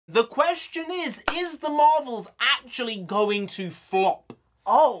The question is the Marvels actually going to flop?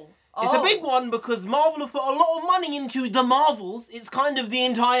 Oh. It's a big one because Marvel have put a lot of money into the Marvels. It's kind of the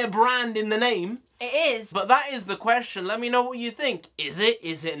entire brand in the name. It is. But that is the question. Let me know what you think. Is it?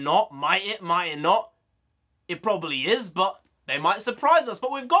 Is it not? Might it not? It probably is, but they might surprise us.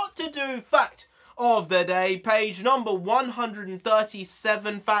 But we've got to do fact of the day, page number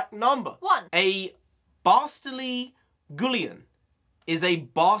 137, fact number 1. A bastardly gullion is a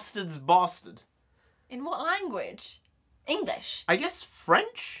bastard's bastard. In what language? English? I guess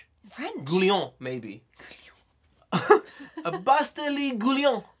French? French? Goulion, maybe. A bastardly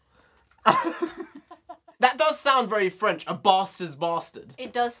goulion. That does sound very French, a bastard's bastard.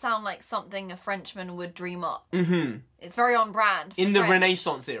 It does sound like something a Frenchman would dream up. Mm-hmm. It's very on brand. In the French.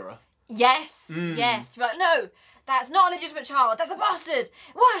 Renaissance era. Yes, yes. You're like, no, that's not a legitimate child. That's a bastard.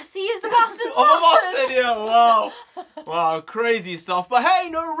 Worse, he is the bastard's Oh, bastard, yeah, wow. Wow, crazy stuff. But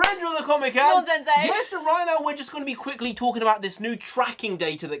hey, NarendraTheComic. Nonsense, eh? Yes, and right now we're just going to be quickly talking about this new tracking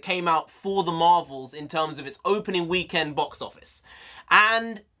data that came out for the Marvels in terms of its opening weekend box office.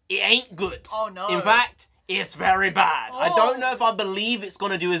 And it ain't good. Oh, no. In fact, it's very bad. Oh. I don't know if I believe it's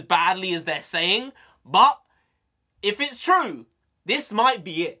going to do as badly as they're saying, but if it's true, this might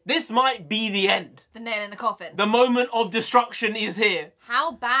be it. This might be the end. The nail in the coffin. The moment of destruction is here.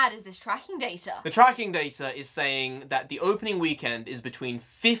 How bad is this tracking data? The tracking data is saying that the opening weekend is between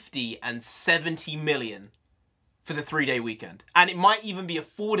 50 and 70 million for the 3-day weekend. And it might even be a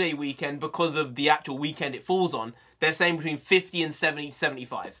 4-day weekend because of the actual weekend it falls on. They're saying between 50 and 70 to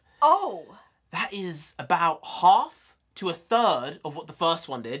 75. Oh. That is about half to a third of what the first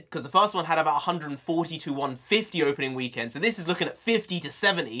one did, because the first one had about 140 to 150 opening weekend, so this is looking at 50 to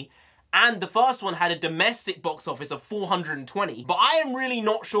 70, and the first one had a domestic box office of 420, but I am really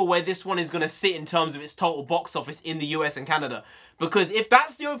not sure where this one is going to sit in terms of its total box office in the US and Canada, because if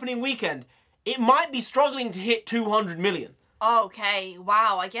that's the opening weekend, it might be struggling to hit 200 million. Okay,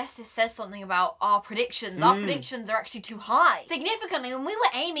 wow, I guess this says something about our predictions. Our predictions are actually too high. Significantly, when we were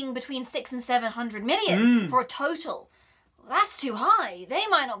aiming between 600 and 700 million for a total, that's too high. They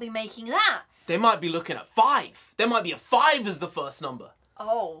might not be making that. They might be looking at 5. There might be a 5 as the first number.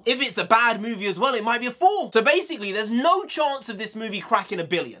 Oh. If it's a bad movie as well, it might be a 4. So basically, there's no chance of this movie cracking $1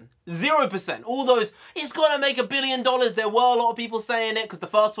 billion. 0%. All those, it's gonna make $1 billion. There were a lot of people saying it because the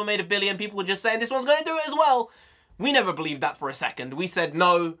first one made $1 billion. People were just saying this one's gonna do it as well. We never believed that for a second. We said,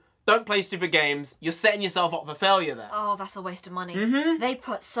 no, don't play stupid games. You're setting yourself up for failure there. Oh, that's a waste of money. They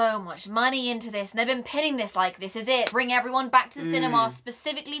put so much money into this, and they've been pinning this like this is it. Bring everyone back to the cinema,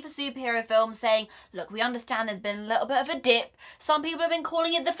 specifically for superhero films, saying, look, we understand there's been a little bit of a dip. Some people have been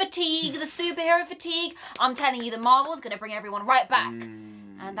calling it the fatigue, the superhero fatigue. I'm telling you, the Marvel's gonna bring everyone right back.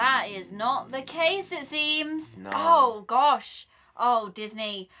 And that is not the case, it seems. No. Oh, gosh. Oh,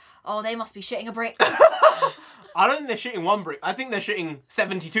 Disney. Oh, they must be shitting a brick. I don't think they're shooting 1 brick. I think they're shooting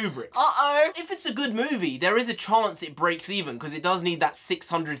 72 bricks. Uh-oh. If it's a good movie, there is a chance it breaks even because it does need that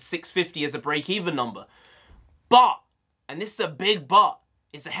 600, 650 as a break-even number. But, and this is a big but,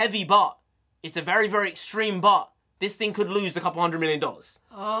 it's a heavy but, it's a very, very extreme but, this thing could lose a couple $100 million.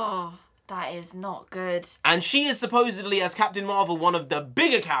 Oh, that is not good. And she is supposedly, as Captain Marvel, one of the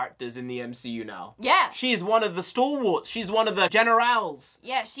bigger characters in the MCU now. Yeah. She is one of the stalwarts. She's one of the generals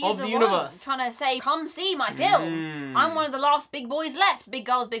Yeah, she's of the the one universe. trying to say, come see my film. I'm one of the last big boys left. Big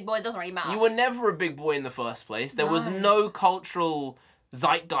girls, big boys, doesn't really matter. You were never a big boy in the first place. There was no cultural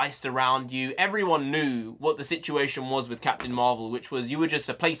zeitgeist around you. Everyone knew what the situation was with Captain Marvel, which was you were just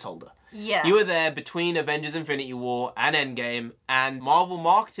a placeholder. Yeah. You were there between Avengers Infinity War and Endgame, and Marvel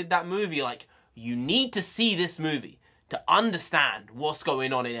marketed that movie like, you need to see this movie to understand what's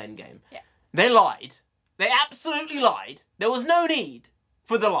going on in Endgame. Yeah. They lied. They absolutely lied. There was no need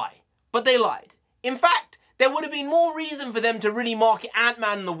for the lie, but they lied. In fact, there would have been more reason for them to really market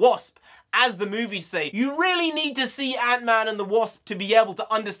Ant-Man and the Wasp as the movie say, you really need to see Ant-Man and the Wasp to be able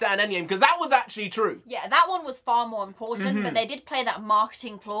to understand Endgame, because that was actually true. Yeah, that one was far more important, but they did play that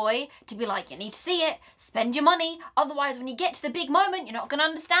marketing ploy to be like, you need to see it, spend your money, otherwise when you get to the big moment, you're not going to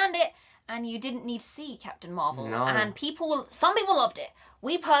understand it. And you didn't need to see Captain Marvel. No. And some people loved it.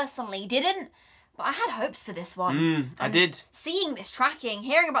 We personally didn't, but I had hopes for this one. I did. Seeing this tracking,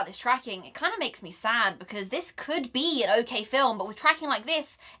 hearing about this tracking, it kind of makes me sad because this could be an okay film, but with tracking like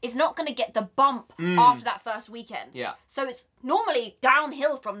this, it's not going to get the bump after that first weekend. Yeah. So it's normally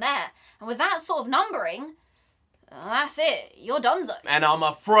downhill from there. And with that sort of numbering, that's it. You're donezo. And I'm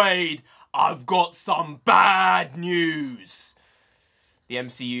afraid I've got some bad news. The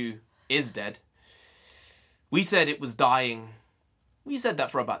MCU is dead. We said it was dying. We said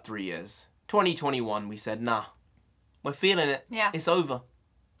that for about 3 years. 2021, we said, nah, we're feeling it. Yeah. It's over.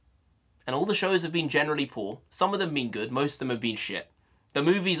 And all the shows have been generally poor. Some of them have been good, most of them have been shit. The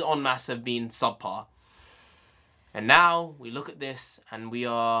movies en masse have been subpar. And now we look at this and we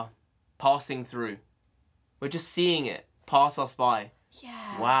are passing through. We're just seeing it pass us by.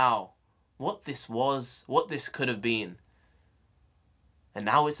 Yeah. Wow. What this was, what this could have been. And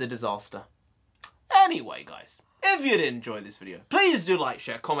now it's a disaster. Anyway, guys, if you did enjoy this video, please do like,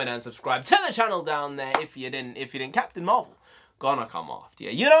 share, comment, and subscribe to the channel down there. If you didn't, Captain Marvel gonna come after you.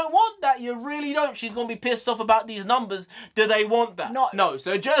 You don't want that, you really don't. She's gonna be pissed off about these numbers. Do they want that? No,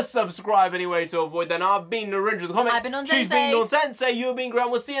 so just subscribe anyway to avoid that. I've been NarendraTheComic. I've been She's been NonSensei. You've been Graham.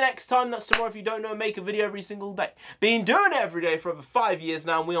 We'll see you next time. That's tomorrow if you don't know. Make a video every single day. Been doing it every day for over 5 years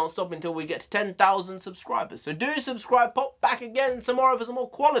now, and we won't stop until we get to 10,000 subscribers. So do subscribe, pop back again tomorrow for some more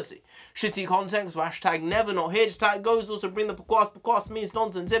quality shitty content, because hashtag never not here. Just how it goes. Also bring the Pakwas means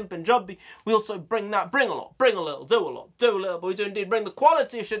nonsense in Punjabi. We also bring a lot, bring a little, do a lot, do a little, but we do indeed bring the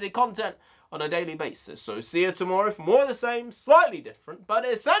quality of shitty content on a daily basis. So see you tomorrow for more of the same, slightly different, but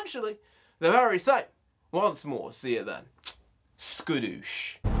essentially the very same. Once more, see you then.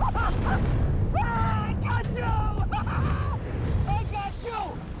 Skadoosh.